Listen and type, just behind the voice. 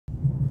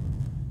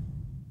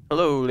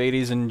Hello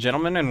ladies and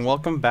gentlemen, and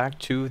welcome back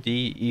to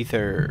the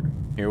Aether.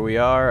 Here we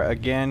are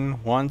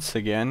again, once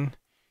again,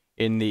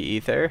 in the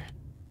Aether.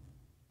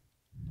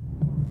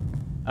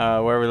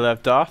 Where we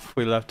left off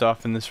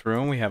in this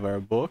room. We have our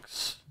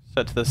books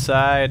set to the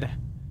side.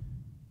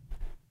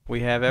 We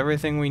have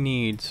everything we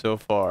need so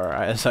far,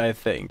 as I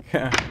think.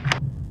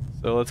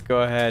 So let's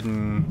go ahead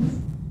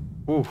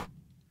and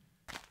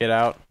get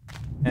out,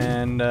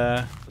 and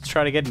let's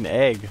try to get an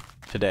egg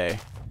today.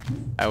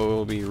 It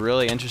will be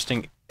really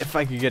interesting if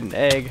I could get an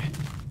egg.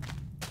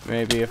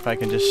 Maybe if I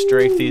can just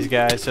strafe these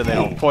guys so they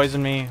don't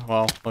poison me.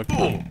 Well, look,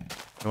 they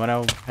went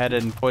ahead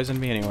and poisoned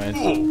me anyways.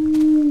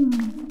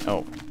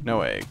 Oh,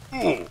 no egg.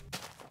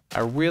 I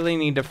really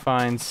need to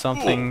find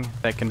something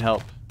that can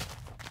help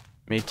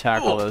me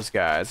tackle those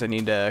guys. I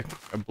need a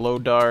blow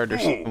dart or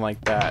something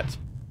like that.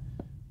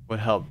 Would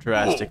help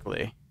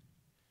drastically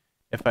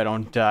if I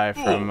don't die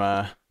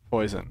from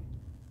poison.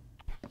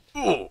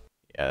 Yeah,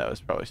 that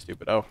was probably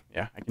stupid. Oh,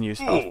 yeah, I can use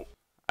health.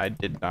 I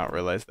did not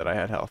realize that I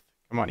had health.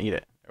 Come on, eat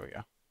it. There we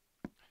go.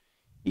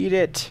 Eat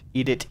it.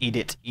 Eat it, eat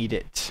it, eat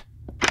it.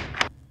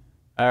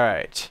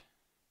 Alright.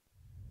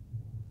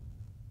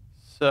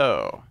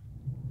 So.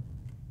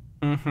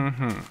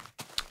 I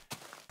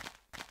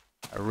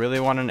really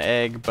want an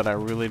egg, but I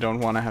really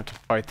don't want to have to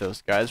fight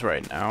those guys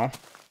right now.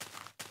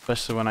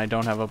 Especially when I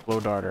don't have a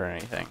blow dart or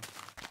anything.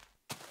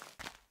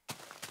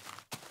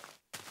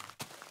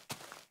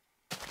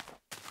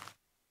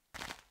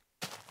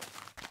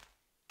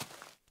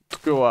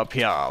 Go up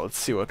here. Let's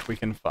see what we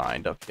can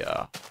find up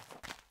here.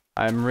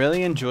 I'm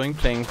really enjoying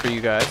playing for you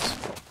guys.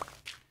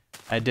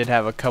 I did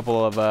have a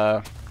couple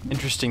of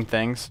interesting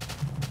things.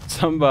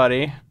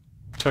 Somebody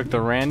took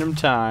the random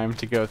time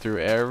to go through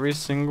every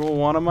single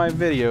one of my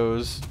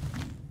videos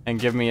and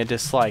give me a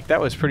dislike. That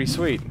was pretty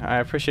sweet. I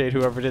appreciate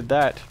whoever did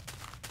that.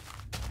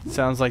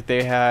 Sounds like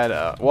they had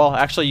well,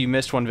 actually you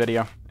missed one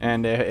video,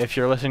 and if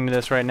you're listening to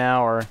this right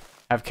now or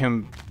have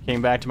came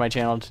back to my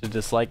channel to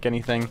dislike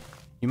anything,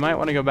 you might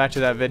want to go back to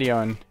that video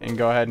and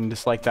go ahead and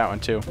dislike that one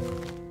too.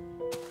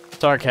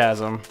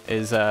 Sarcasm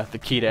is the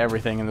key to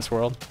everything in this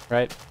world,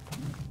 right?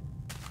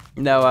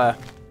 Now,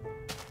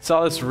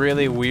 saw this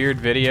really weird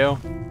video,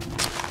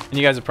 and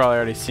you guys have probably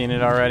already seen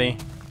it already.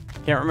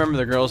 Can't remember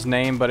the girl's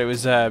name, but it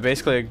was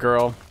basically a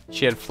girl.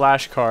 She had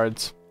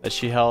flashcards that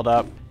she held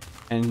up,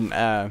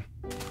 and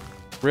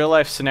real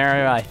life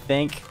scenario, I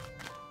think.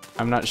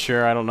 I'm not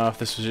sure. I don't know if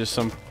this was just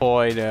some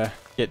ploy to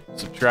get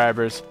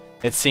subscribers.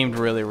 It seemed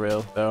really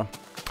real, though.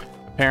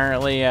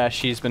 Apparently,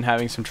 she's been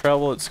having some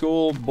trouble at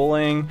school,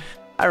 bullying.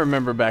 I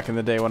remember back in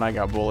the day when I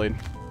got bullied.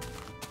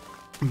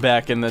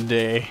 Back in the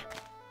day.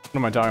 What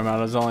am I talking about?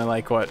 It was only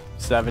like, what,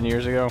 7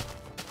 years ago?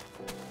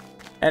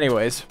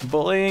 Anyways,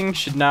 bullying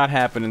should not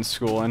happen in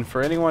school. And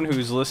for anyone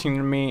who's listening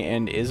to me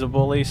and is a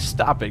bully,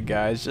 stop it,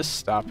 guys. Just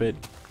stop it.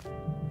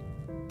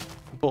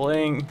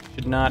 Bullying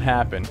should not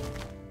happen.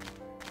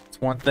 It's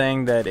one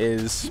thing that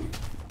is...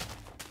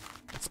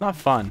 it's not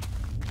fun.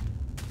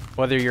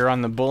 Whether you're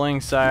on the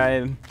bullying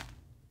side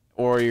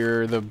or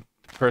you're the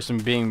person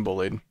being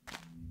bullied.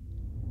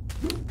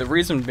 The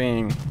reason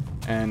being,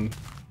 and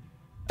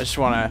I just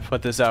want to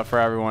put this out for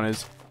everyone,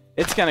 is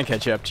it's going to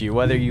catch up to you.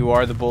 Whether you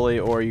are the bully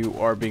or you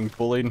are being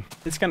bullied,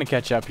 it's going to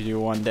catch up to you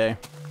one day.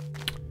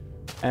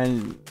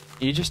 And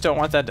you just don't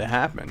want that to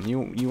happen.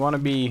 You want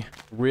to be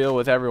real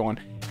with everyone.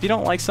 If you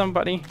don't like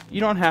somebody, you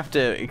don't have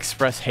to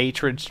express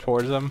hatred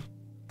towards them.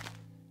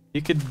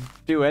 You could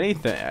do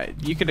anything.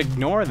 You could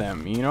ignore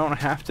them. You don't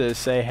have to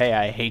say, "Hey,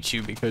 I hate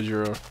you because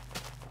you're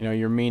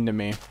mean to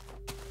me."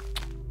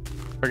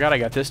 Forgot I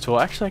got this tool.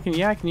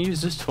 Actually, I can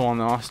use this tool on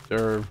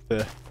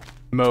the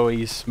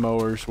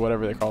mowers,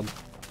 whatever they're called.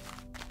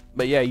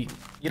 But yeah, you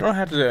don't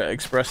have to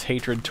express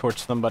hatred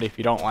towards somebody if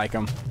you don't like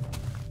them.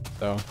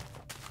 So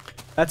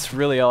that's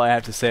really all I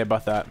have to say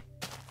about that.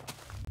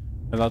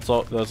 And that's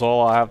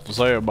all I have to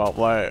say about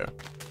that.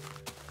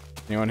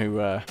 Anyone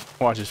who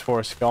watches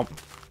Forrest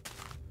Gump.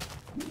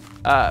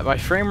 My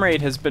frame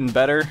rate has been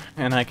better,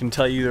 and I can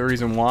tell you the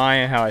reason why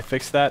and how I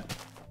fixed that.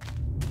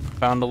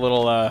 Found a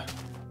little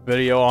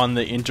video on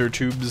the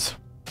intertubes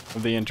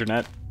of the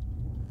internet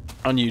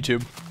on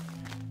YouTube,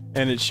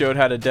 and it showed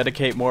how to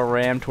dedicate more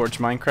RAM towards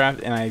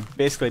Minecraft, and I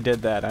basically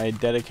did that. I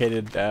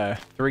dedicated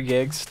 3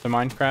 gigs to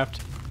Minecraft,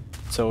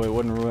 so it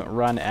wouldn't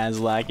run as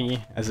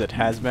laggy as it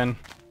has been.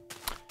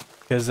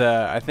 Because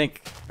I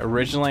think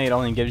originally it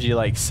only gives you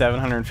like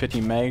 750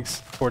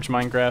 megs towards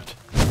Minecraft.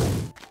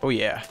 Oh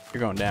yeah,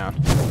 you're going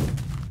down.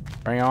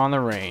 Bring on the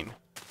rain.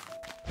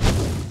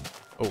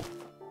 Oh.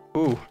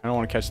 Ooh, I don't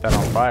want to catch that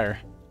on fire.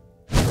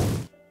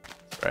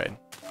 That's right.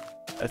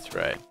 That's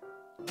right.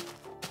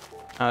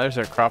 Oh, there's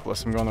our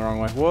Acropolis. I'm going the wrong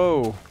way.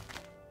 Whoa!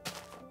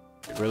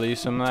 Could really use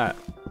some of that.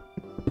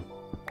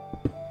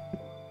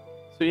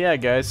 So yeah,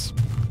 guys.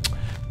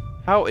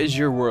 How is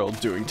your world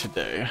doing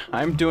today?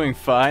 I'm doing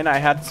fine. I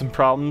had some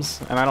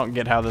problems, and I don't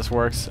get how this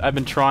works. I've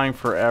been trying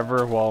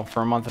forever, well,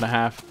 for a month and a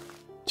half,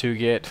 to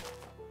get...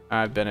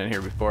 I've been in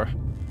here before.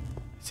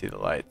 I see the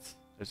lights.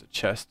 There's a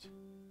chest.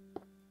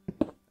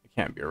 It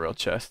can't be a real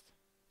chest.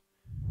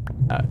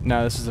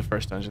 No, this is the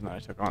first dungeon that I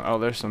took on. Oh,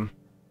 there's some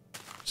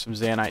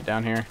Zanite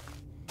down here.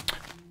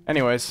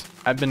 Anyways,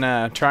 I've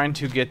been trying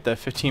to get the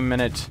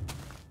 15-minute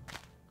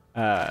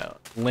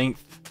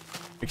length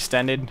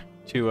extended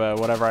to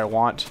whatever I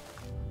want,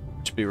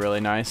 which would be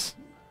really nice.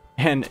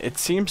 And it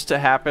seems to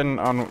happen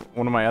on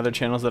one of my other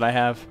channels that I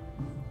have.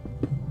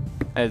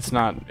 It's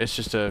not, it's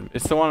just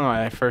it's the one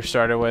I first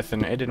started with,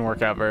 and it didn't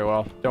work out very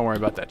well. Don't worry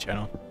about that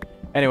channel.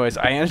 Anyways,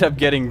 I ended up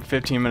getting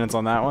 15 minutes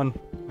on that one,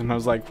 and I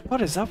was like,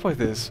 what is up with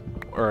this?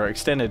 Or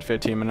extended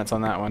 15 minutes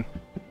on that one.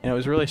 And it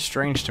was really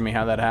strange to me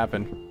how that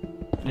happened.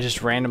 I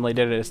just randomly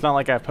did it. It's not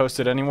like I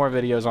posted any more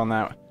videos on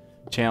that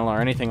channel or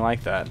anything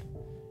like that.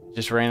 It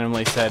just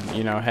randomly said,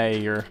 you know, hey,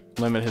 your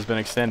limit has been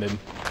extended.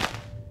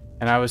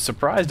 And I was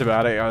surprised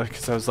about it,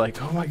 because I was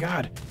like, oh my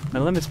god, my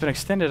limit's been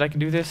extended, I can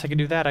do this, I can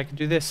do that, I can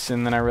do this.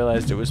 And then I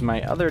realized it was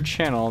my other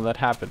channel that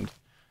happened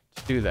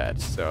to do that.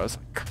 So I was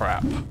like,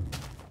 crap.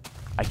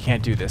 I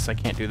can't do this, I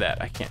can't do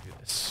that, I can't do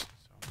this.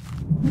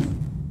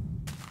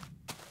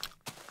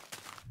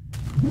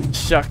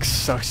 So.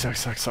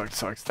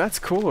 Sucks. That's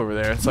cool over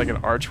there. It's like an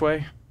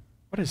archway.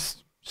 What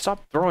is...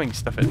 Stop throwing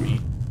stuff at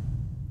me.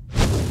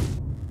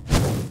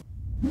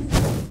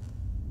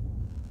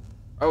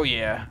 Oh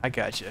yeah, I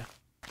got you.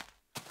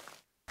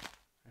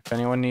 If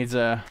anyone needs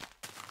a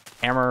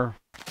hammer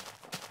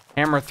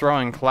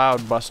throwing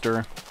cloud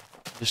buster,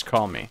 just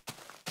call me.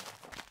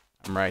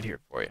 I'm right here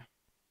for you.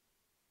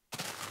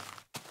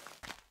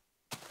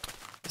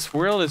 This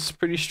world is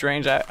pretty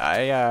strange.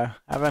 I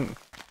haven't...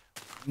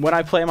 When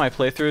I play my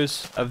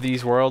playthroughs of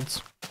these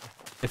worlds,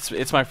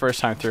 it's my first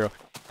time through.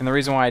 And the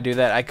reason why I do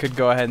that, I could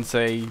go ahead and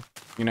say,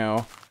 you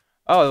know,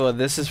 oh, well,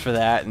 this is for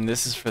that, and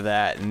this is for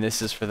that, and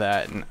this is for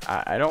that. And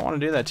I don't want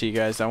to do that to you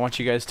guys. I want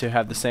you guys to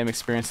have the same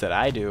experience that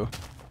I do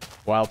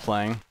while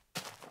playing.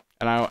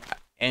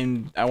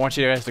 And I want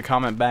you guys to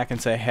comment back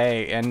and say,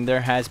 hey, and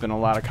there has been a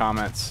lot of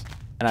comments,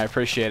 and I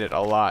appreciate it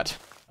a lot.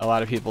 A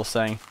lot of people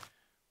saying,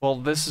 well,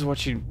 this is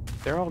what you...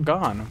 They're all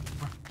gone.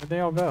 Where'd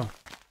they all go?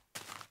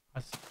 I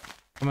was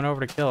coming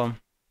over to kill them.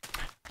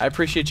 I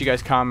appreciate you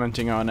guys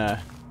commenting on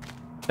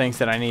things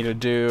that I need to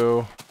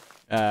do,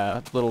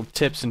 little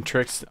tips and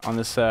tricks on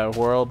this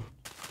world.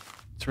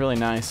 It's really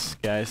nice,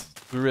 guys.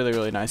 It's really,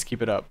 really nice.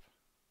 Keep it up.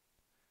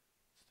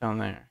 It's down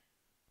there.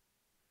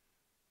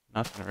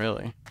 Nothing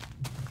really.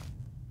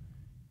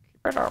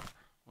 Keep it up.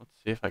 Let's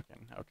see if I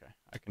can... Okay,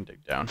 I can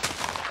dig down.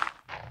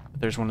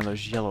 But there's one of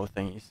those yellow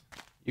thingies.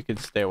 You can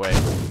stay away.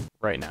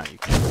 Right now, you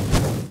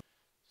can.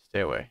 Stay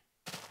away.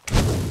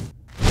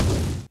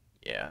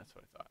 Yeah, that's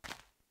what I thought.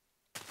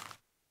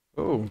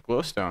 Ooh,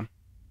 glowstone.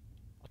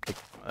 I'll take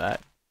some of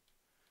that.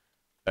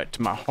 Back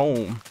to my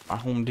home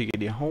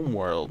diggity home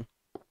world.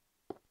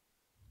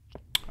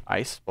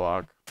 Ice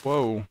block.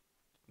 Whoa.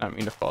 Not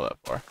mean to fall that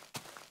far.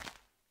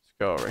 Let's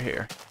go over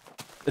here.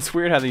 It's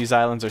weird how these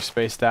islands are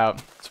spaced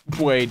out. It's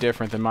way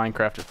different than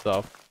Minecraft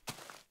itself.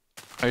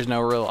 There's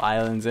no real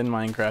islands in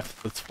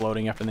Minecraft that's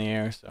floating up in the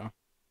air, so.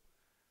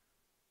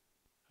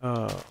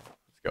 Oh,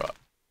 let's go up.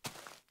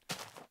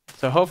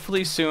 So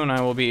hopefully soon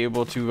I will be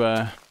able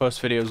to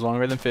post videos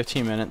longer than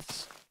 15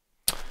 minutes.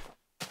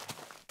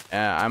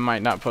 I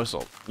might not post,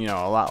 you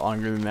know, a lot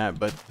longer than that,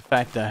 but the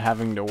fact that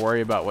having to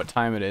worry about what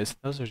time it is,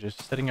 those are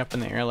just sitting up in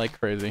the air like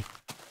crazy.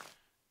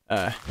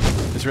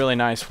 It's really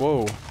nice.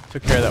 Whoa,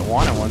 took care of that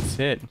one at once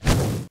hit.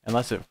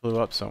 Unless it flew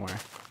up somewhere.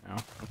 No, I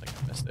don't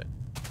think I missed it.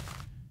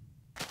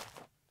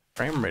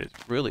 Frame rate is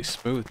really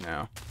smooth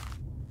now.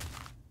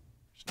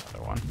 There's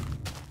another one.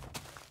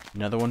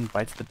 Another one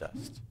bites the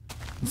dust.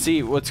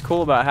 See, what's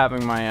cool about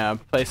having my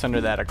place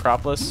under that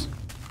Acropolis,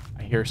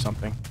 I hear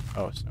something.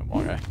 Oh,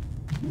 snowball guy.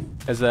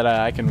 Is that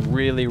I can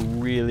really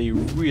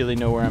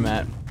know where I'm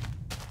at.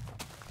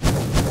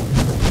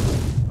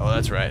 Oh,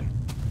 that's right.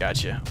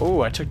 Gotcha.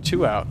 Oh, I took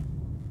 2 out.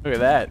 Look at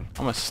that.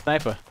 I'm a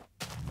sniper.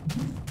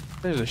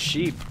 There's a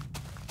sheep.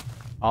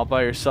 All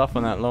by yourself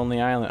on that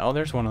lonely island. Oh,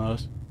 there's one of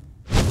those.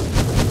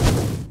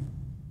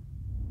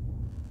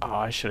 Oh,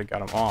 I should have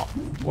got them all.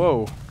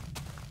 Whoa.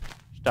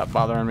 Stop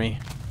bothering me.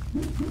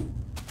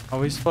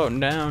 Oh, he's floating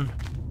down.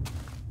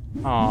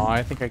 Oh,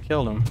 I think I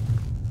killed him.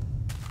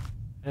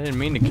 I didn't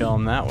mean to kill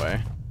him that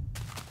way.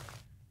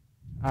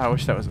 Oh, I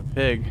wish that was a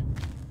pig.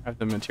 I have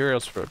the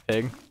materials for a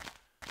pig.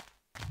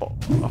 Oh,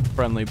 a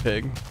friendly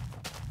pig.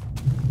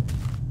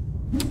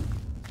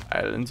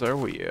 Islands are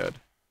weird.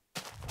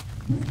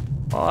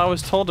 Well, I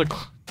was told to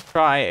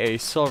try a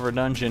silver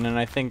dungeon, and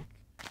I think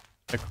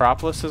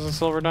Acropolis is a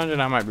silver dungeon.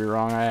 I might be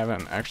wrong. I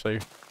haven't actually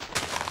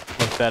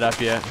looked that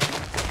up yet.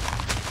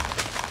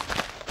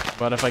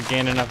 But if I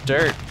gain enough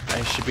dirt,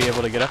 I should be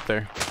able to get up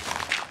there.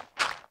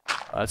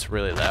 Oh, that's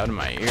really loud in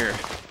my ear.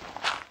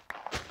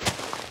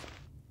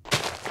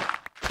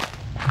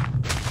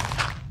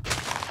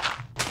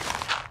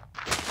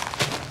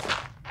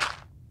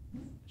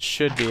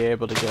 Should be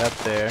able to get up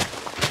there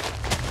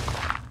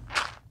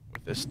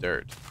with this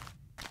dirt.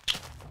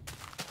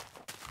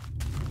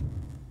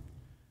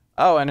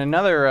 Oh, and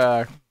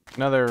another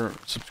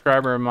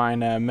subscriber of mine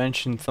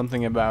mentioned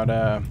something about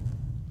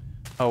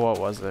oh, what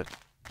was it?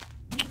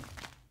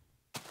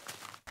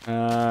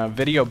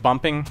 Video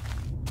bumping.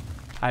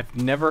 I've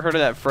never heard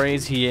of that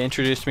phrase. He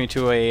introduced me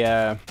to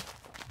a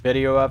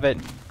video of it.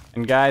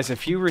 And guys,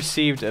 if you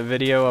received a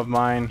video of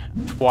mine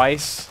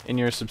twice in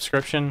your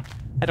subscription,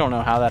 I don't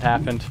know how that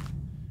happened.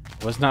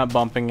 I was not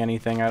bumping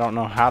anything. I don't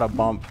know how to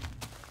bump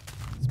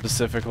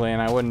specifically,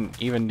 and I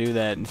wouldn't even do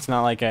that. It's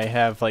not like I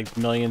have like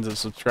millions of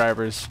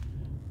subscribers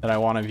that I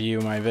want to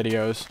view my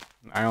videos.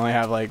 I only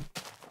have like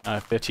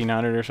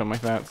 1,500 or something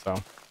like that,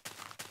 so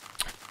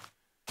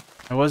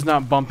I was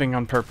not bumping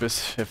on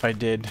purpose if I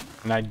did,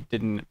 and I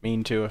didn't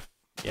mean to.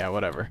 Yeah,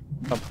 whatever.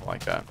 Something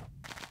like that.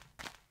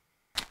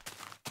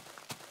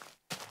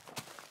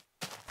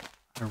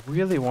 I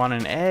really want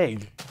an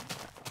egg,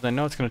 because I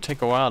know it's going to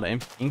take a while to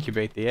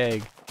incubate the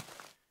egg,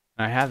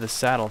 and I have the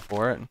saddle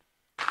for it.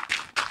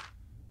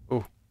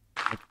 Ooh.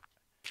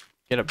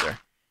 Get up there.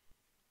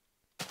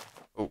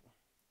 Ooh.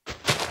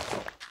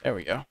 There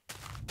we go.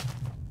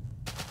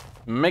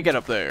 Make it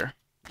up there.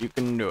 You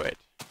can do it.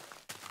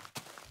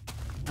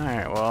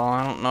 Alright, well,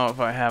 I don't know if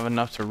I have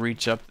enough to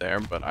reach up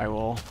there, but I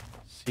will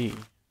see.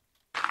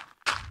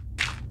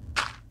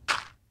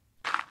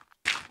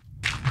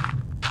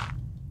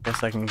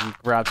 Guess I can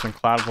grab some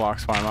cloud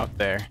blocks while I'm up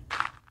there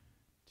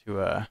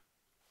to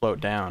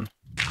float down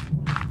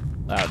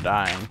without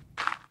dying.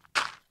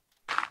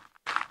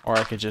 Or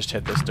I could just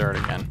hit this dirt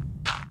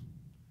again.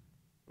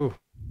 Ooh.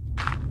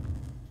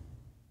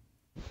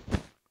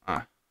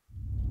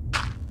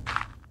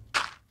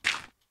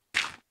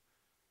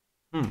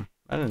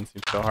 That didn't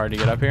seem so hard to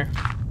get up here.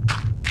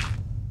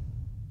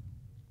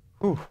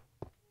 Whew.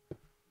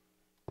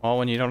 Well,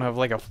 when you don't have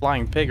like a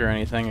flying pig or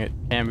anything, it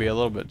can be a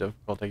little bit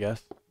difficult, I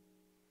guess.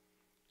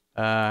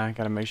 I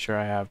gotta make sure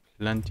I have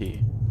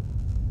plenty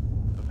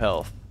of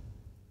health.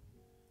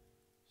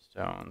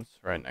 Stones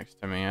right next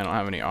to me. I don't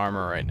have any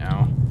armor right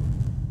now.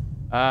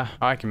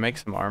 I can make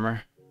some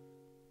armor.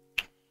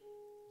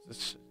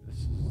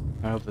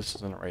 I hope this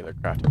isn't a regular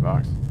crafting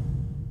box.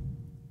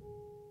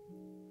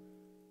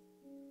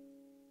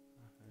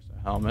 There's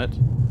a helmet.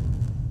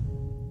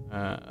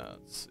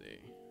 Let's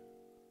see.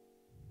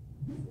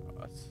 Oh,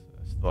 that's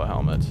still a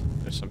helmet.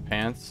 There's some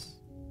pants.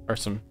 Or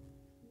some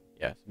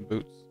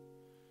boots.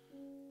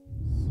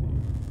 Let's see.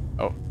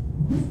 Oh.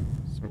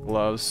 Some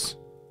gloves.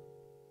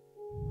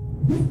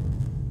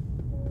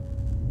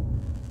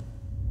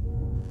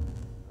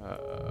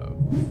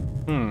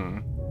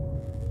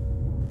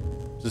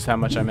 This is how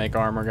much I make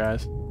armor,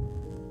 guys.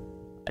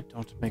 I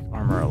don't make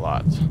armor a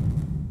lot.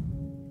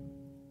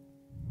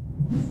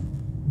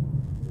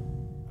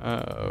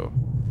 Uh-oh.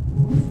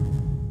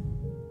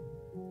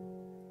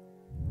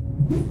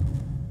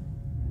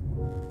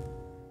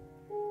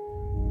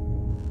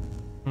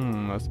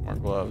 That's more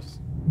gloves.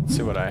 Let's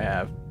see what I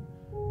have.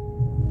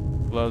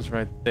 Gloves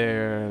right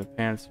there, the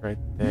pants right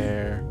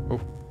there. Oh,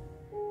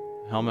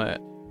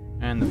 helmet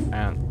and the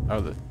pants.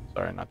 Oh,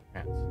 sorry, not the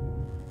pants.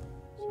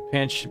 So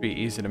pants should be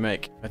easy to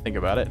make if I think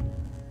about it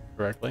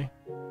correctly.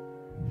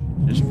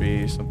 Just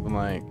be something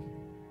like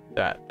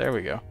that. There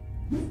we go.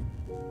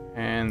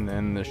 And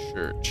then the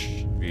shirt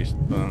should be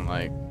something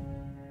like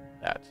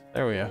that.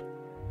 There we go.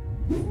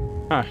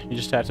 Huh, you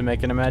just have to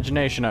make an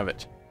imagination of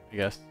it, I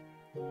guess.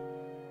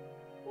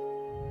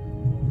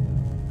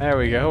 There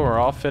we go, we're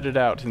all fitted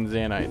out in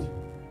Zeonite.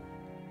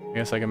 I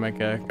guess I can make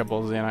a couple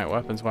of Zeonite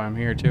weapons while I'm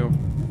here too.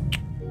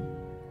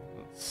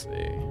 Let's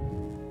see.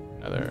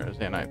 Another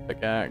Zeonite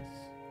pickaxe.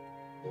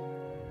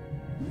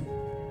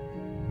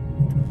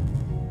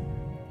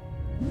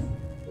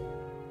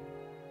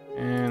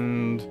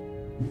 And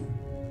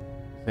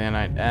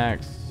Zeonite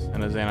axe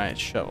and a Zeonite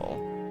shovel.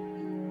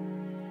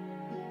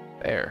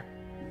 There.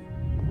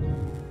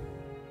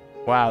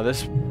 Wow,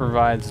 this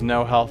provides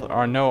no health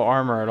or no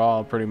armor at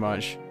all, pretty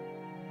much.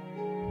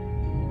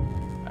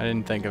 I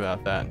didn't think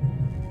about that.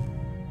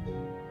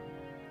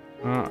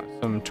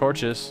 Some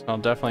torches. I'll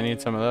definitely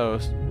need some of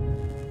those.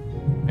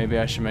 Maybe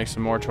I should make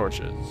some more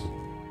torches.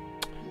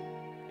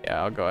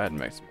 Yeah, I'll go ahead and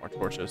make some more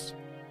torches.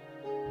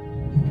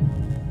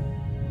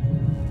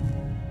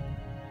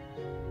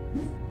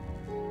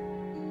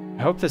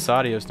 I hope this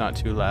audio is not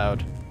too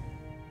loud.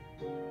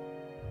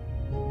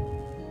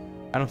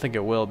 I don't think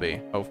it will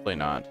be. Hopefully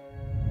not.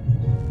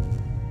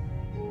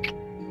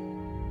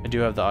 I do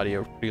have the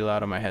audio pretty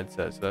loud on my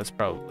headset, so that's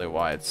probably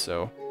why it's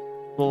so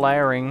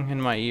blaring in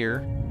my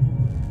ear.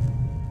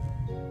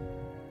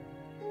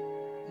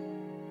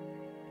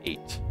 8.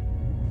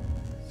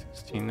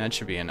 16, that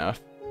should be enough.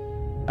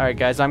 Alright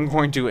guys, I'm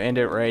going to end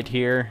it right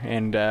here,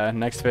 and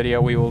next video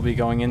we will be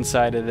going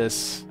inside of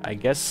this, I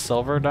guess,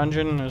 silver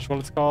dungeon is what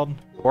it's called.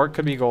 Or it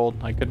could be gold.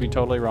 I could be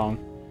totally wrong.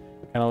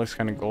 Kinda looks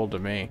kinda gold to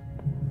me.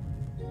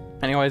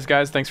 Anyways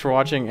guys, thanks for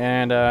watching,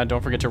 and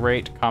don't forget to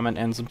rate, comment,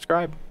 and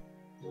subscribe.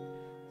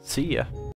 See ya.